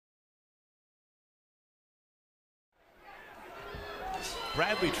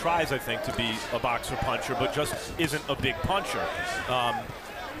Bradley tries, I think, to be a boxer puncher, but just isn't a big puncher.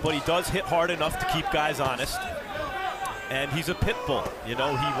 But he does hit hard enough to keep guys honest. And he's a pit bull. You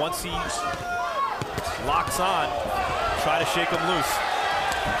know, once he locks on, try to shake him loose.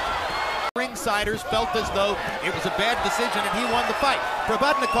 Ringsiders felt as though it was a bad decision and he won the fight.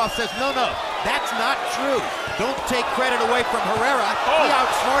 Provodnikov says, no, that's not true. Don't take credit away from Herrera. He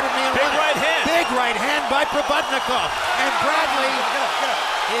outsmarted me and won it. Right hand. Big right hand by Provodnikov. And Bradley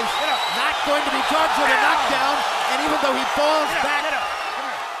is not going to be charged with a knockdown. And even though he falls back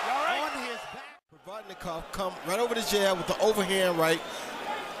on his back. Provodnikov come right over the jab with the overhand right.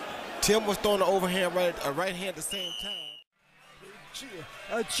 Tim was throwing the overhand right, a right hand at the same time.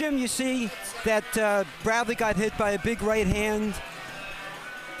 Jim, you see that Bradley got hit by a big right hand.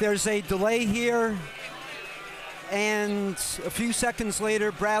 There's a delay here, and a few seconds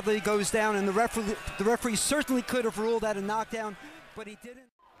later, Bradley goes down, and the referee certainly could have ruled that a knockdown, but he didn't.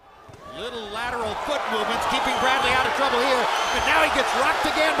 Little lateral foot movements keeping Bradley out of trouble here, but now he gets rocked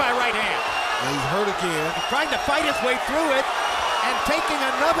again by right hand. And he's hurt again. He's trying to fight his way through it, and taking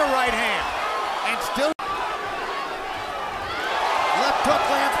another right hand, and still. Left hook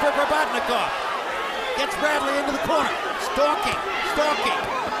lands for Provodnikov. Gets Bradley into the corner. Stalking.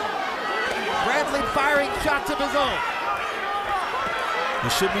 Bradley firing shots of his own. He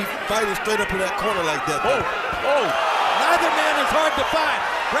should be fighting straight up in that corner like that. Neither man is hard to find.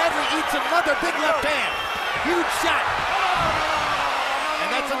 Bradley eats another big left hand. Huge shot. And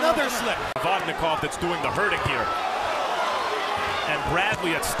that's another slip. Provodnikov that's doing the hurting here. And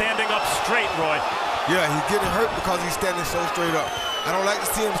Bradley at standing up straight, Roy. Yeah, he's getting hurt because he's standing so straight up. I don't like to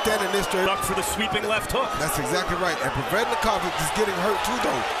see him standing this straight up for the sweeping left hook. That's exactly right. And Provodnikov is getting hurt too,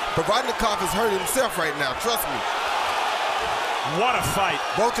 though. Provodnikov is hurt himself right now, trust me. What a fight.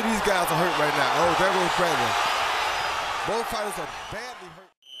 Both of these guys are hurt right now. Oh, there goes Bradley. Both fighters are badly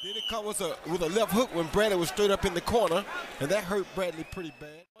hurt. Then it comes with a left hook when Bradley was straight up in the corner, and that hurt Bradley pretty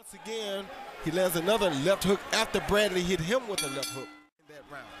bad. Once again, he lands another left hook after Bradley hit him with a left hook in that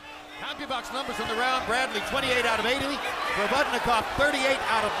round. CompuBox numbers from the round. Bradley 28 out of 80. Provodnikov 38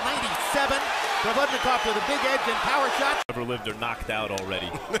 out of 97. Provodnikov with a big edge and power shots. Never lived or knocked out already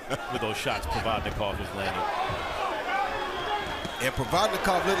with those shots Provodnikov is landing. And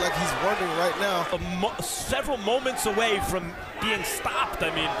Provodnikov looked like he's wondering right now. Several moments away from being stopped. I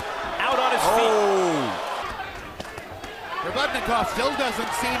mean, out on his feet. Provodnikov still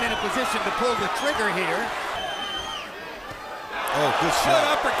doesn't seem in a position to pull the trigger here. Oh, good shot.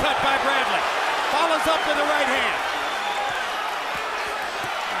 Good uppercut by Bradley. Follows up with a right hand.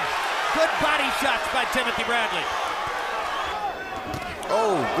 Good body shots by Timothy Bradley.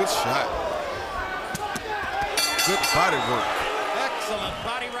 Oh, good shot. Good body work. Excellent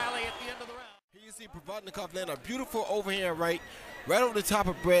body rally at the end of the round. Here you see Provodnikov land a beautiful overhand right over the top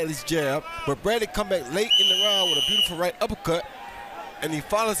of Bradley's jab, but Bradley come back late in the round with a beautiful right uppercut, and he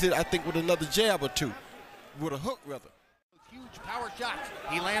follows it, I think, with another jab or two, with a hook rather. Huge power shots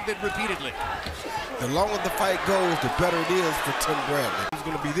he landed repeatedly. The longer the fight goes, the better it is for Tim Bradley. It's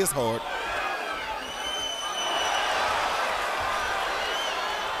going to be this hard.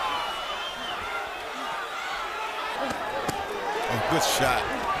 Oh, good shot.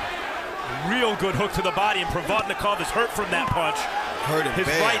 Real good hook to the body, and Provodnikov is hurt from that punch. Hurt him His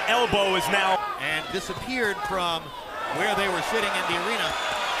bad. right elbow is now... And disappeared from where they were sitting in the arena.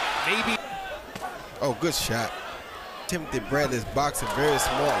 Maybe... Oh, good shot. Timothy Bradley is boxing very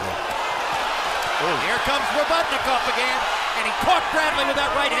smartly. Here comes Provodnikov again, and he caught Bradley with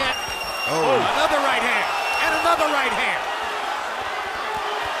that right hand. Another right hand, and another right hand.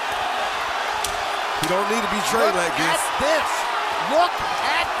 You don't need to be trained like this. Look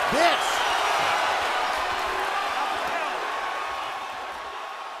at this.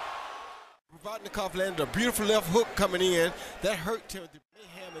 Provodnikov landed a beautiful left hook coming in. That hurt Timothy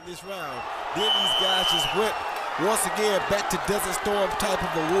Mayhem in this round. Then these guys just went once again back to Desert Storm type of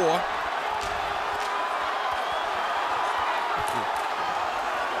a war.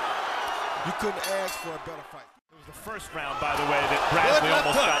 You couldn't ask for a better fight. It was the first round, by the way, that Bradley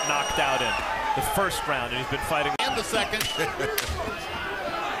almost got knocked out in. The first round, and he's been fighting. And the second.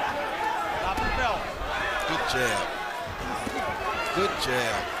 Good jab. Good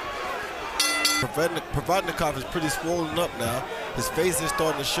jab. Provodnikov is pretty swollen up now. His face is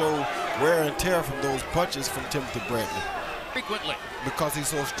starting to show wear and tear from those punches from Timothy Bradley. Frequently. Because he's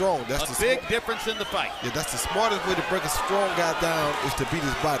so strong. That's a big difference in the fight. Yeah, that's the smartest way to break a strong guy down is to beat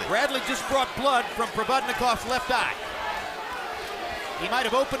his body. Bradley just brought blood from Provodnikov's left eye. He might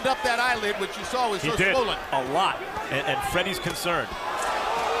have opened up that eyelid, which you saw was so swollen. A lot, and Freddie's concerned.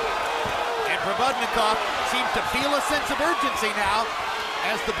 And Provodnikov seems to feel a sense of urgency now.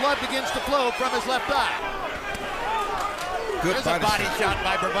 as the blood begins to flow from his left eye. Good There's a body shot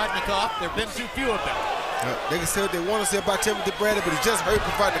by Provodnikov. There have been too few of them. They can say what they want to say about Timothy Bradley, but he just hurt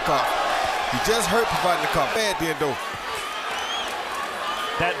Provodnikov. He just hurt Provodnikov. Bad then, though.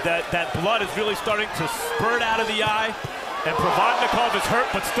 That blood is really starting to spurt out of the eye, and Provodnikov is hurt,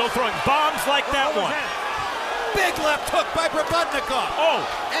 but still throwing bombs like that one. Big left hook by Provodnikov. Oh!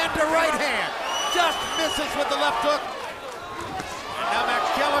 And a right hand. Just misses with the left hook. And now Max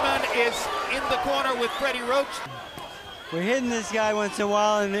Kellerman is in the corner with Freddie Roach. We're hitting this guy once in a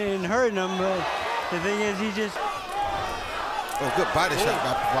while and hurting him, but the thing is, he just... Oh, good body shot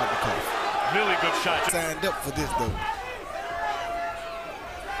by Provodnikov. Really good shot. Signed up for this, though.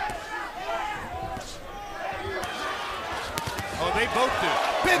 Oh, they both do.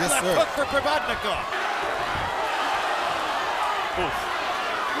 Big left hook for Provodnikov. Oof.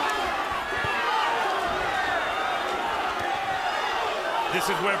 This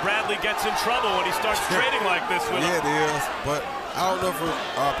is where Bradley gets in trouble when he starts trading like this with him. Yeah, it is, but I don't know if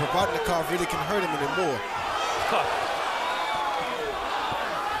Provodnikov really can hurt him anymore.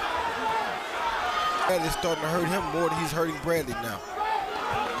 Bradley's starting to hurt him more than he's hurting Bradley now.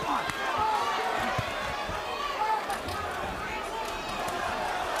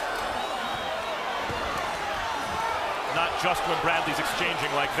 Not just when Bradley's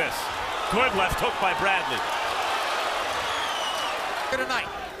exchanging like this. Good left hook by Bradley.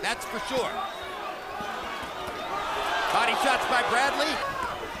 Tonight, that's for sure. Body shots by Bradley.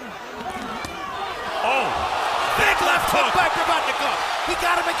 Oh! Big left hook by Provodnikov. He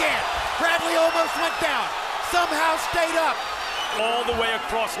got him again. Bradley almost went down. Somehow stayed up. All the way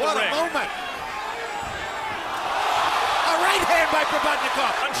across the ring. What a moment. A right hand by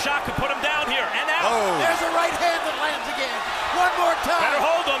Provodnikov. One shot could put him down here and out. Oh. There's a right hand that lands again. One more time. Better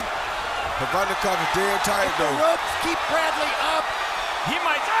hold him. Provodnikov is dead tired, The though. ropes keep Bradley up. He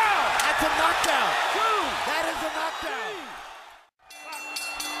might. That's a knockdown. That is a knockdown.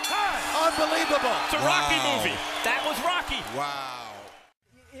 Unbelievable. It's a Rocky movie. That was Rocky. Wow.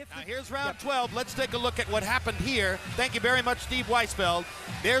 Now here's round 12. Let's take a look at what happened here. Thank you very much, Steve Weisfeld.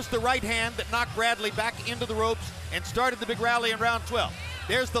 There's the right hand that knocked Bradley back into the ropes and started the big rally in round 12.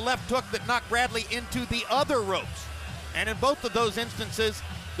 There's the left hook that knocked Bradley into the other ropes. And in both of those instances,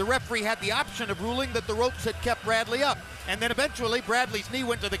 the referee had the option of ruling that the ropes had kept Bradley up. And then eventually, Bradley's knee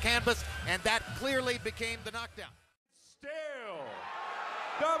went to the canvas, and that clearly became the knockdown. Still,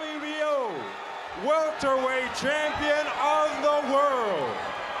 WBO welterweight champion of the world,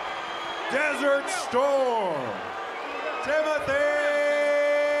 Desert Storm, Timothy